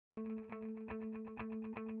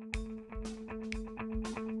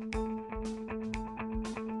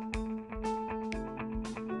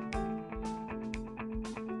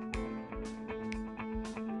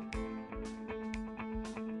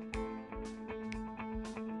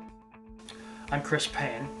I'm Chris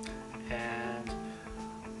Paine, and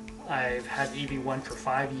I've had the EV1 for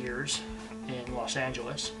 5 years in Los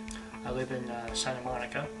Angeles. I live in Santa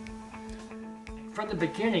Monica. From the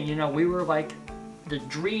beginning, you know, we were like the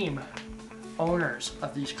dream owners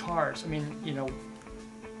of these cars. I mean, you know,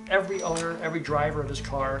 every owner, every driver of this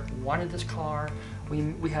car wanted this car.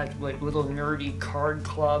 We had like little nerdy card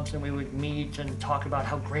clubs, and we would meet and talk about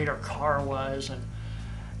how great our car was.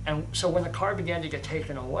 And so when the car began to get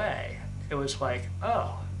taken away, it was like,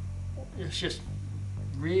 oh, it's just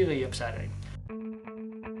really upsetting.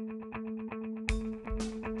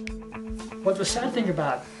 Well, the sad thing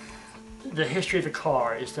about the history of the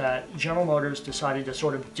car is that General Motors decided to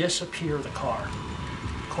sort of disappear the car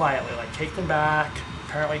quietly, like take them back,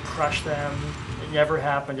 apparently crush them. It never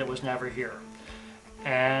happened, it was never here.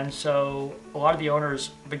 And so a lot of the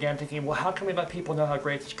owners began thinking, well, how can we let people know how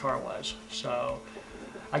great this car was? So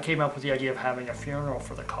I came up with the idea of having a funeral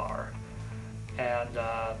for the car. And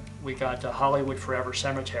we got Hollywood Forever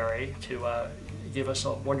Cemetery to give us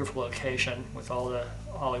a wonderful location with all the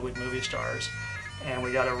Hollywood movie stars. And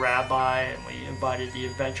we got a rabbi, and we invited the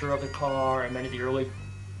inventor of the car and many of the early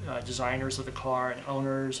designers of the car and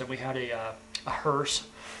owners, and we had a hearse,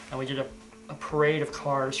 and we did a parade of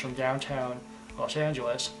cars from downtown Los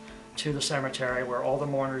Angeles to the cemetery where all the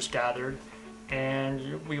mourners gathered,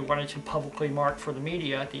 and we wanted to publicly mark for the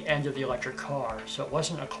media at the end of the electric car. So it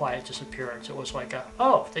wasn't a quiet disappearance, it was like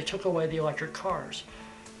oh, they took away the electric cars.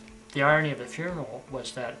 The irony of the funeral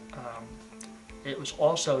was that it was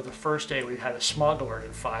also the first day we had a smog alert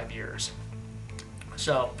in 5 years.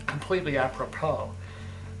 So completely apropos.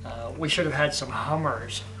 We should have had some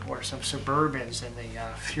Hummers or some Suburbans in the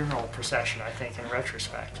funeral procession, I think, in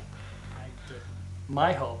retrospect.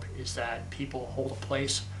 My hope is that people hold a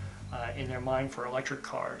place in their mind for electric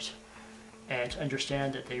cars and to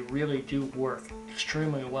understand that they really do work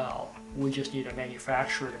extremely well. We just need a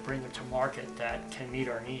manufacturer to bring them to market that can meet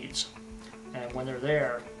our needs. And when they're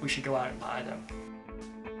there, we should go out and buy them.